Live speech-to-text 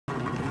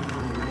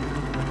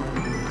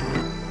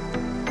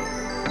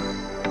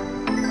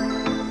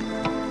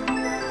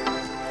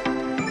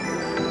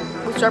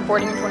start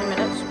boarding in 20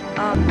 minutes.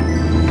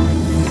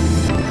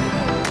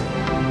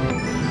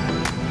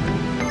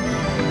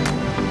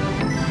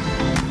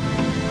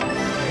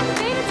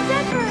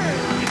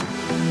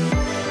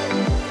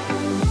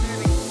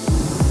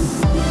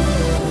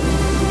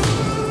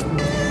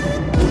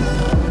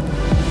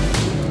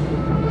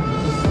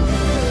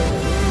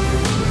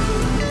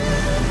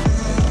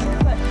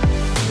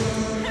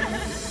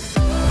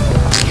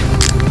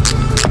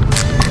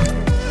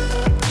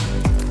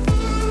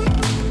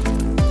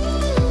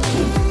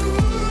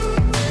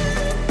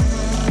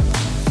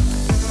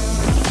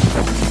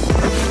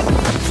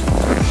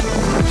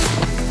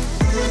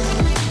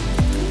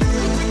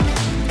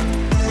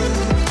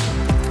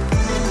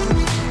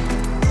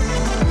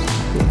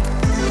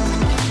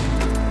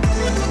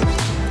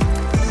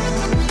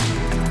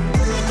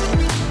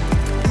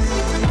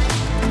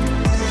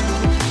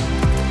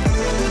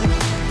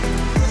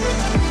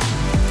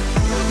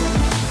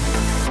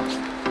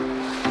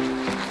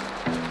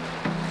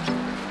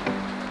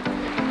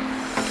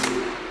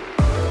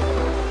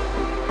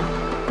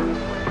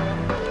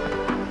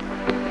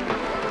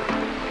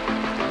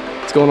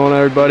 What's going on,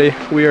 everybody?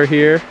 We are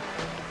here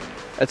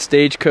at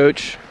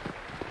Stagecoach,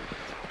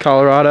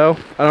 Colorado.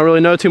 I don't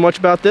really know too much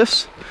about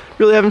this.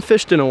 Really haven't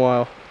fished in a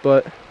while,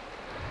 but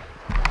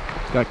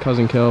got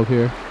cousin Caleb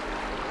here.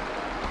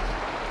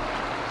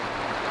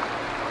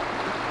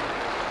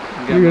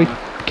 You're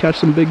gonna catch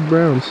some big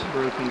browns.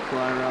 Broken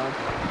fly rod.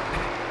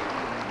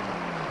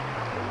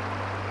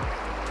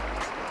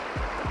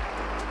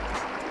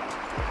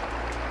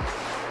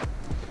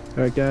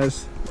 All right,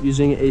 guys,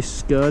 using a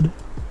scud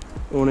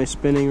on a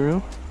spinning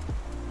reel,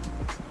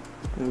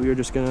 and we are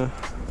just gonna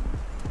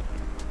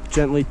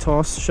gently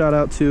toss. Shout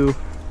out to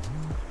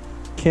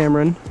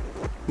Cameron,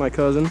 my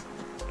cousin,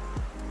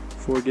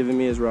 for giving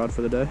me his rod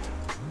for the day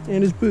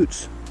and his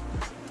boots.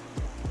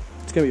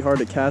 It's gonna be hard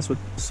to cast with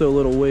so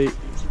little weight.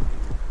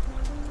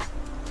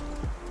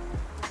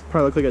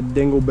 Probably look like a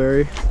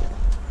dingleberry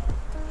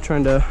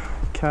trying to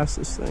cast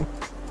this thing.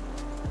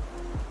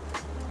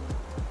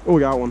 Oh,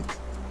 we got one.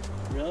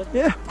 Really?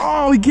 Yeah.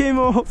 Oh, he came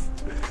off.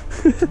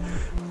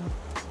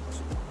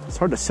 It's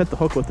hard to set the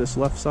hook with this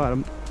left side.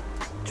 I'm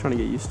trying to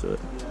get used to it.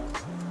 Yeah.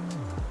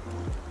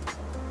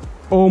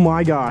 Oh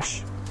my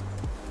gosh.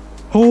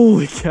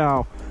 Holy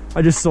cow.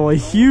 I just saw a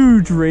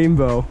huge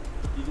rainbow.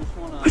 You just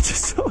wanna, I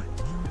just saw it.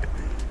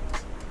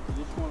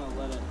 you just wanna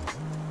let it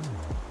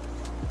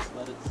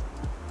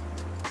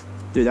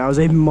Dude, that was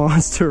a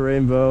monster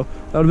rainbow.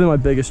 That would have been my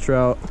biggest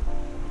trout.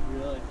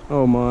 really.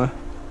 Oh my.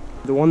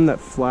 The one that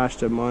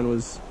flashed at mine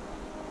was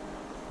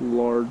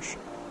large.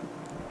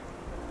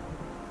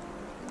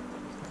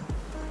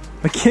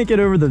 I can't get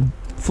over the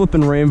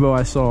flipping rainbow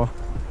I saw.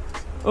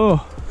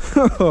 Oh,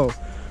 oh,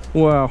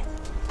 wow.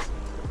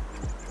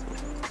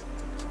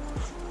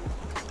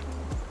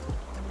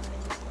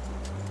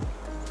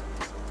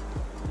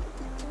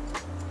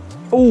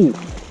 Oh,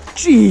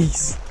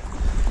 jeez.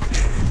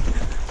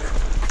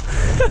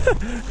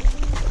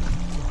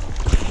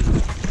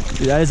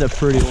 Dude, that is a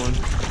pretty one.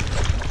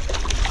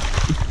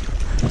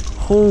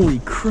 Holy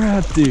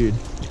crap, dude.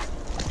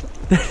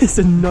 That is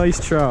a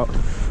nice trout.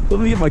 Let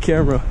me get my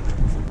camera.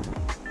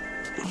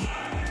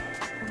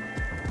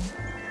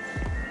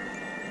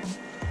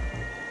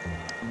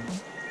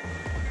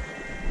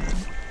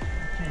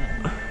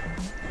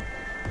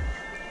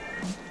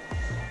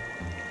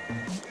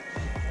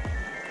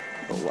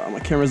 Oh wow, my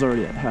camera's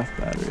already at half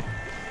battery.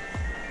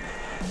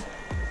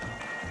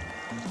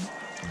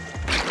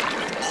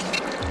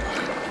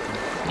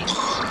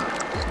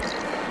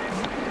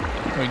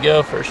 There we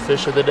go, first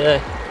fish of the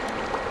day.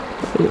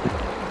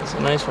 That's a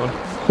nice one.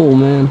 Oh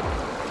man.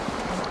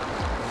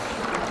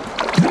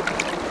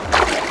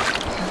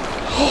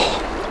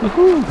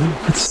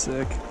 That's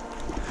sick.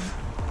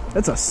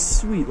 That's a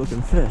sweet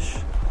looking fish.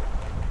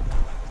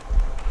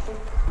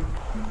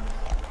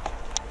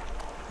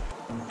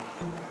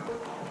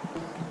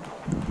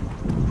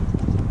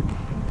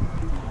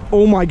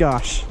 Oh my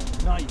gosh.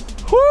 Nice.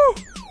 Woo!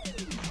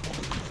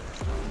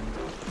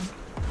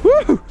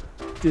 Woo!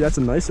 Dude, that's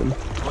a nice one.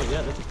 Oh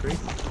yeah, that's a great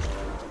one.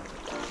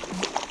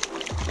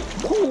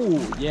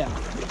 Oh, yeah.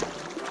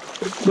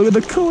 Look at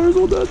the colors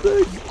on that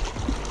thing.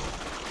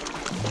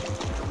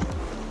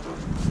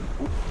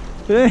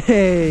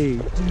 Hey!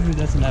 Dude,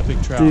 that's an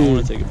epic trout. Dude. I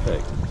want to take a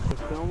pic.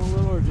 Film a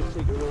little or just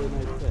take a really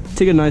nice pic?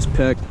 Take a nice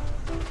pic.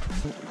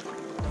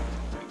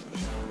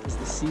 Is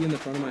the C in the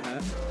front of my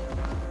hat?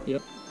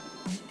 Yep.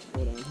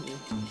 Hold on here.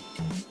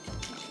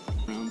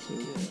 Round two.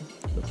 Yeah.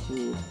 The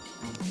full.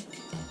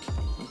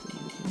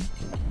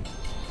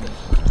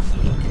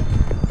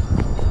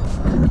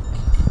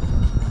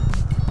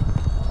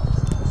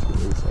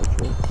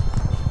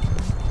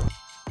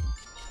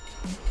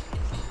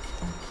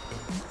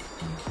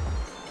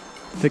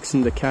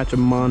 Fixing to catch a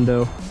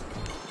mondo.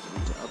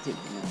 I'll take you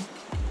now.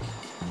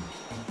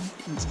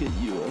 Let's get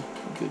you a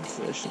good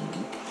fish and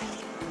then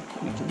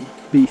we can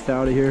Beef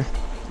out of here.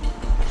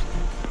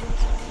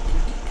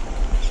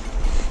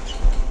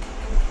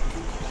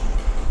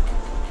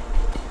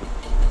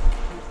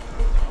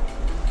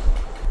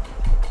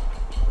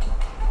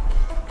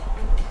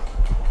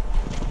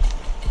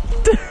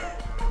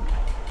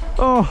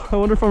 Oh, I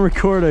wonder if I'm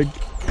recording.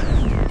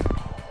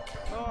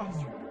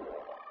 Oh.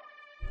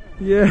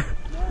 Yeah.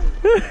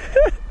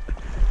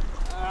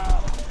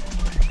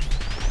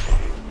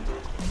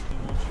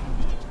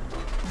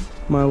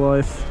 My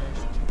life.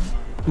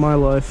 My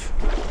life.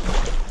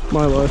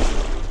 My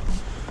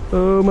life.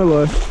 Oh, my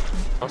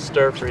life. I'll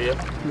stir for you.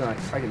 No, I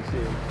can see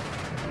him.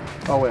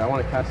 Oh wait, I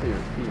want to cast at your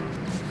feet.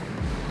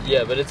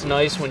 Yeah, but it's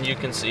nice when you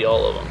can see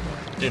all of them.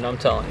 Dude, I'm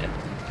telling you.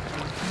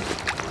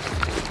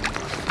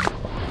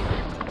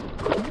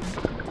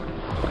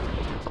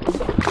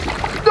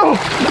 No!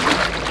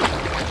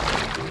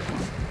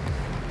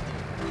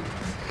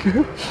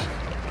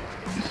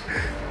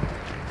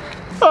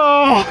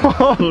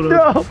 Oh,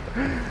 no!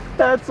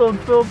 That's on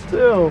film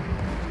too.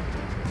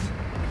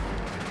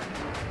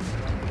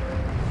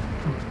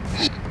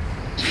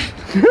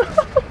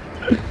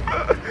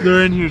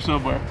 They're in here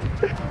somewhere.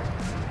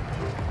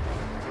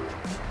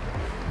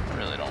 I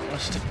really don't want to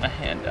stick my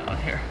hand down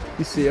here.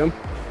 You see them?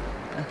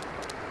 Yeah.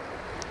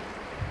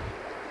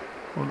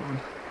 Hold on.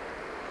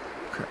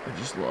 Crap, I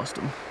just lost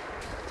them.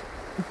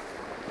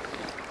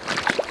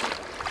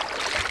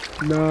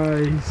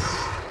 Nice.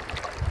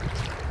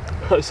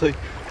 I was like,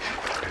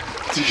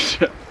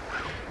 dude,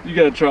 you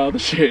gotta try all the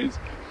shades.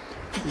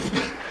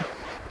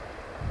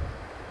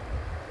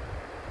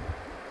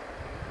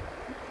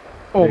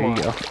 Oh, there you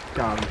go.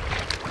 Got him.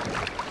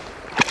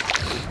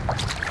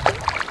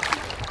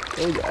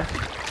 Okay.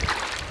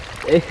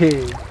 Hey.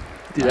 Dude,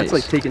 Nice. that's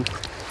like taking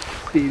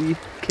baby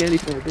candy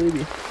from a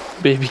baby.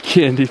 Baby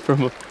candy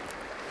from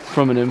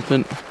an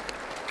infant.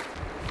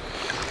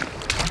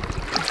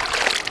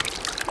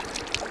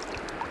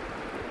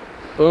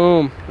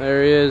 Boom.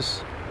 There he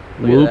is.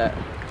 Look Whoop. at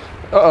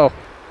that. Uh-oh.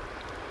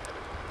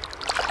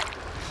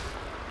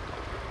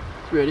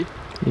 Ready?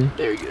 Yeah.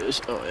 There he goes.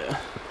 Oh, yeah.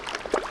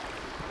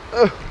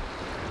 Oh.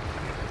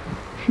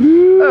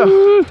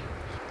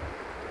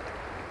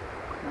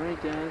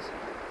 Alright, guys.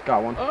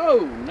 Got one. Oh,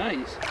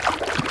 nice. Is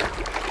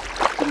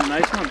it a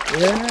nice one?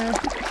 Yeah,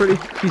 pretty.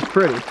 He's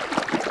pretty.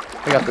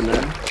 I got the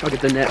net. I'll get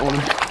the net on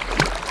him.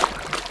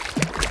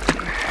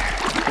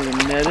 Is it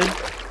netted?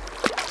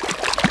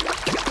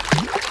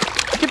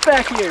 Get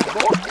back here,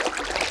 boy.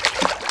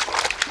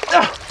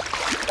 Come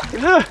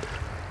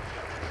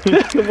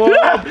on.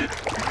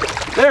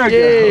 There we go.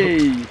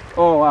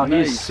 Oh, wow.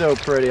 Nice. He's so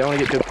pretty. I want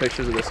to get good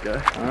pictures of this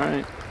guy.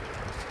 Alright.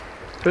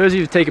 For those of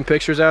you taking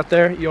pictures out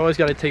there, you always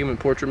got to take them in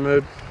portrait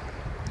mode.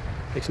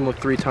 Makes them look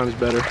 3 times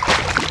better.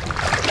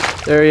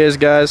 There he is,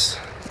 guys.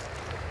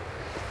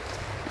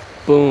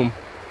 Boom.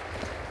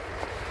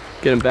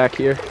 Get him back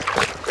here.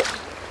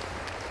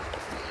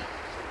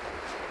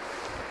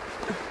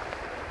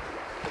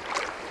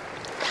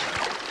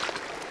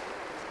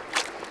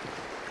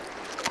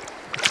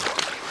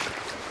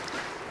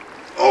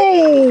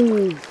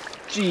 Oh,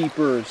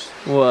 jeepers.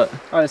 What?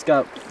 I just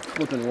got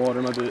flipping water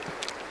in my boot.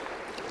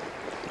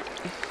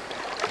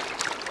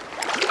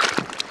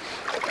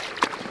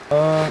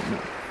 No.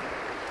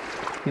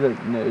 He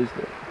like nosed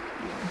it.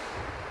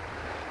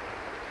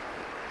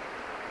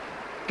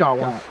 Got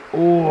one.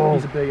 Oh,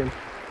 he's a big one.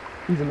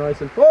 He's a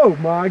nice one. Oh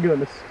my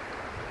goodness.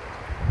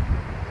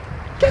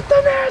 Get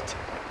the net!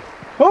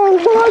 Oh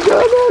my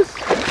goodness!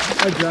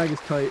 My drag is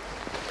tight.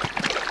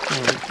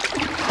 Oh.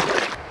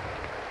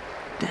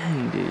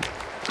 Dang, dude.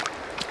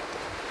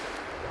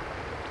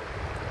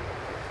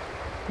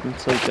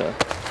 It's like a...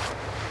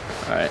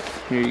 Alright,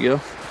 here you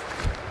go.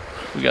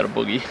 We got a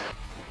boogie.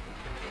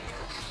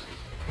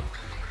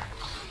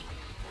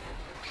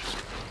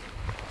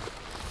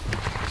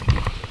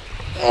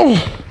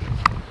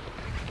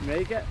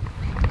 Make it.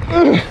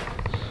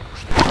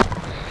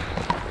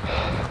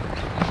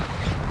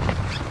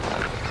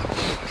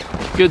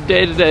 Good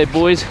day today,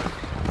 boys.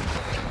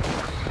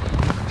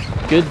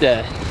 Good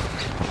day.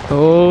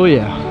 Oh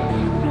yeah.